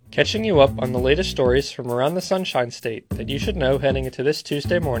catching you up on the latest stories from around the Sunshine State that you should know heading into this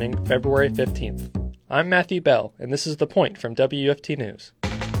Tuesday morning, February 15th. I'm Matthew Bell, and this is The Point from WFT News.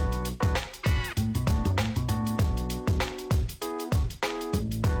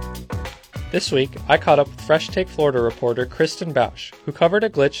 This week, I caught up with Fresh Take Florida reporter Krisitin Bausch, who covered a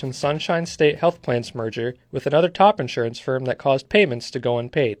glitch in Sunshine State Health Plan's merger with another top insurance firm that caused payments to go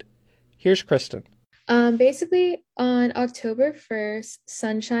unpaid. Here's Krisitin. Basically, on October 1st,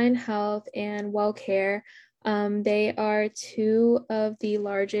 Sunshine Health and WellCare, they are two of the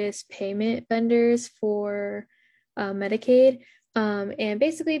largest payment vendors for Medicaid. And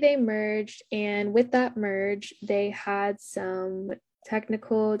basically, they merged, and with that merge, they had some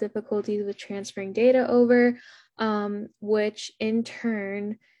technical difficulties with transferring data over, which in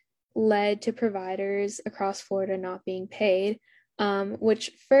turn led to providers across Florida not being paid,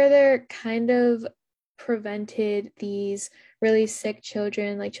 which further kind of prevented these really sick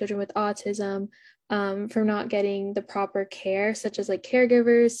children, like children with autism, from not getting the proper care, such as like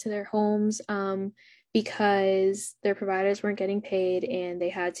caregivers to their homes, because their providers weren't getting paid and they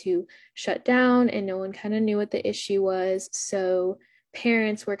had to shut down and no one kind of knew what the issue was. So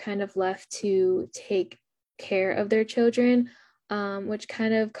parents were kind of left to take care of their children, which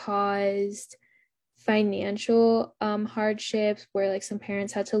kind of caused financial hardships where like some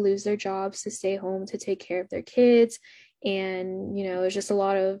parents had to lose their jobs to stay home to take care of their kids. And, it was just a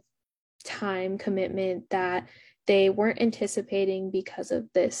lot of time commitment that they weren't anticipating because of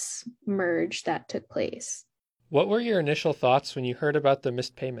this merge that took place. What were your initial thoughts when you heard about the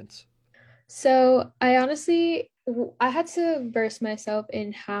missed payments? So I had to verse myself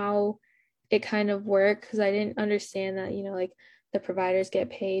in how it kind of worked because I didn't understand that, like the providers get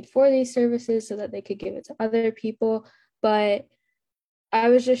paid for these services so that they could give it to other people. But I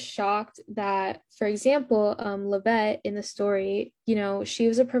was just shocked that, for example, Lavette in the story, she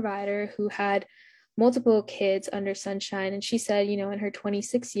was a provider who had multiple kids under Sunshine. And she said, in her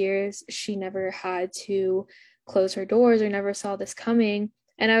 26 years, she never had to close her doors or never saw this coming.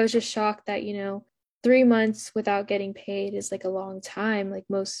 And I was just shocked that, 3 months without getting paid is like a long time. Like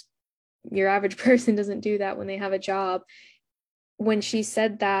your average person doesn't do that when they have a job. When she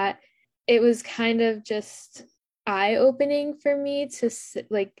said that, it was kind of just eye-opening for me to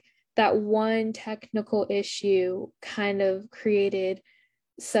like that one technical issue kind of created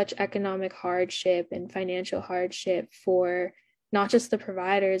such economic hardship and financial hardship for not just the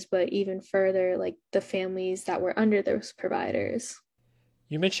providers, but even further, like the families that were under those providers.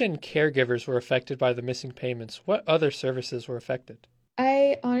 You mentioned caregivers were affected by the missing payments. What other services were affected?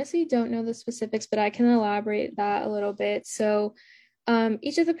 I honestly don't know the specifics, but I can elaborate that a little bit. So,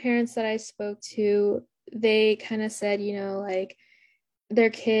 each of the parents that I spoke to, they kind of said, like their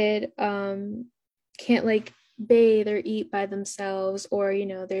kid can't like bathe or eat by themselves, or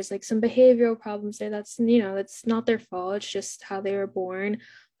there's like some behavioral problems there. That's not their fault. It's just how they were born.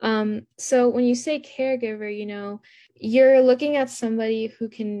 So when you say caregiver, you're looking at somebody who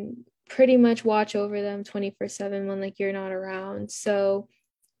can pretty much watch over them 24/7 when like you're not around. So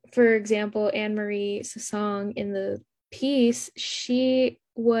for example, Anne Marie Sassong in the piece, she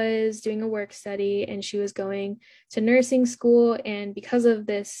was doing a work study and she was going to nursing school, and because of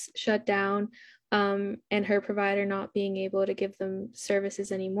this shutdown, and her provider not being able to give them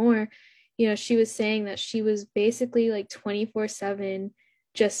services anymore, she was saying that she was basically like 24/7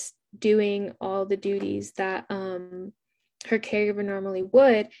 just doing all the duties that her caregiver normally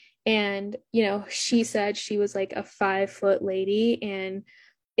would. And she said she was like a 5 foot lady, and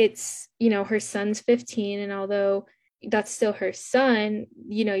it's her son's 15, and although that's still her son,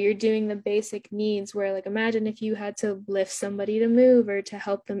 you're doing the basic needs where like imagine if you had to lift somebody to move or to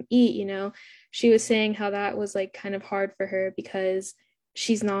help them eat. She was saying how that was like kind of hard for her because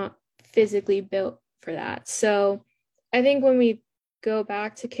she's not physically built for that. So I think when we go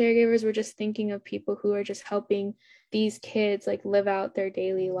back to caregivers, we're just thinking of people who are just helping these kids like live out their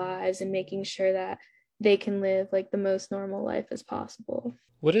daily lives and making sure that they can live like the most normal life as possible.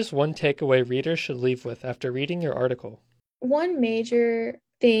 What is one takeaway readers should leave with after reading your article? One major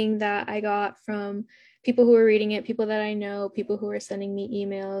thing that I got from people who were reading it, people that I know, people who are sending me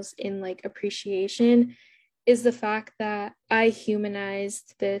emails in like appreciation, is the fact that I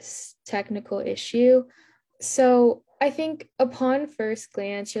humanized this technical issue. So I think upon first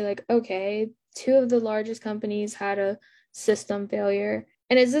glance, you're like, okay, two of the largest companies had a system failure.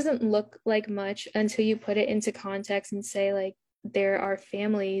 And it doesn't look like much until you put it into context and say, like, there are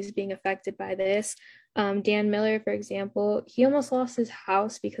families being affected by this. Dan Miller, for example, he almost lost his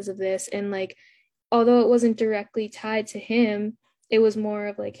house because of this. And like, although it wasn't directly tied to him, it was more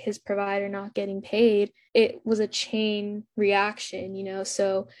of like his provider not getting paid. It was a chain reaction,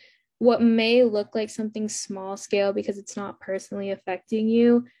 So what may look like something small scale because it's not personally affecting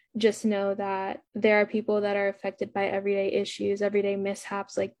you, just know that there are people that are affected by everyday issues, everyday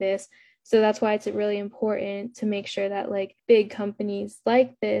mishaps like this. So that's why it's really important to make sure that like big companies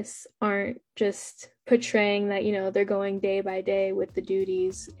like this aren't just portraying that, they're going day by day with the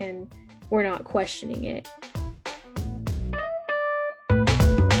duties and we're not questioning it.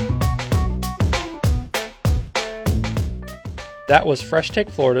 That was Fresh Take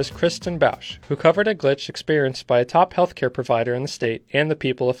Florida's Krisitin Bausch, who covered a glitch experienced by a top healthcare provider in the state and the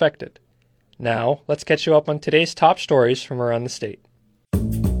people affected. Now, let's catch you up on today's top stories from around the state.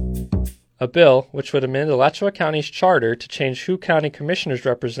 A bill, which would amend Alachua County's charter to change who county commissioners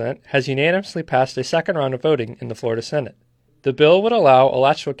represent, has unanimously passed a second round of voting in the Florida Senate. The bill would allow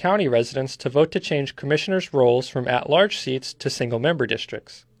Alachua County residents to vote to change commissioners' roles from at-large seats to single-member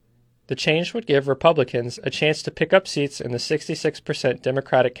districts. The change would give Republicans a chance to pick up seats in the 66%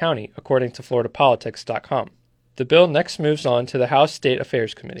 Democratic county, according to FloridaPolitics.com. The bill next moves on to the House State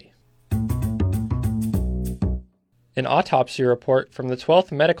Affairs Committee. An autopsy report from the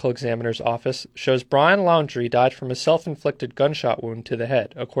 12th Medical Examiner's Office shows Brian Laundrie died from a self-inflicted gunshot wound to the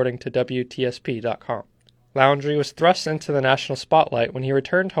head, according to WTSP.com. Laundrie was thrust into the national spotlight when he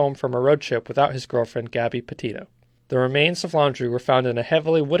returned home from a road trip without his girlfriend, Gabby Petito. The remains of Laundrie were found in a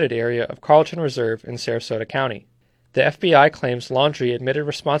heavily wooded area of Carlton Reserve in Sarasota County. The FBI claims Laundrie admitted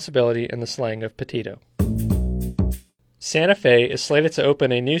responsibility in the slaying of Petito. Sante Fe is slated to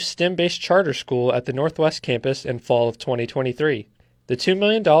open a new STEM-based charter school at the Northwest campus in fall of 2023. The $2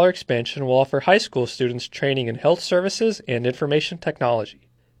 million expansion will offer high school students training in health services and information technology.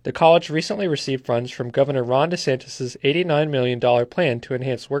 The college recently received funds from Governor Ron DeSantis' $89 million plan to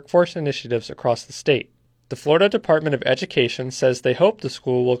enhance workforce initiatives across the state. The Florida Department of Education says they hope the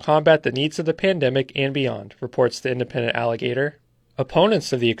school will combat the needs of the pandemic and beyond, reports the Independent Alligator.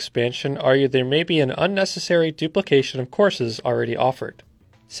 Opponents of the expansion argue there may be an unnecessary duplication of courses already offered.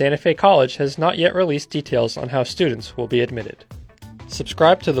 Sante Fe College has not yet released details on how students will be admitted.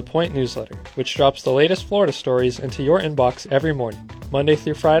 Subscribe to The Point newsletter, which drops the latest Florida stories into your inbox every morning, Monday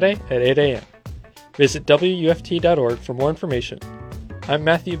through Friday at 8 a.m. Visit WUFT.org for more information. I'm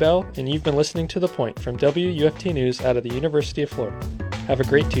Matthew Bell, and you've been listening to The Point from WUFT News out of the University of Florida. Have a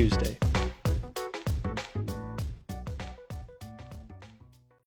great Tuesday.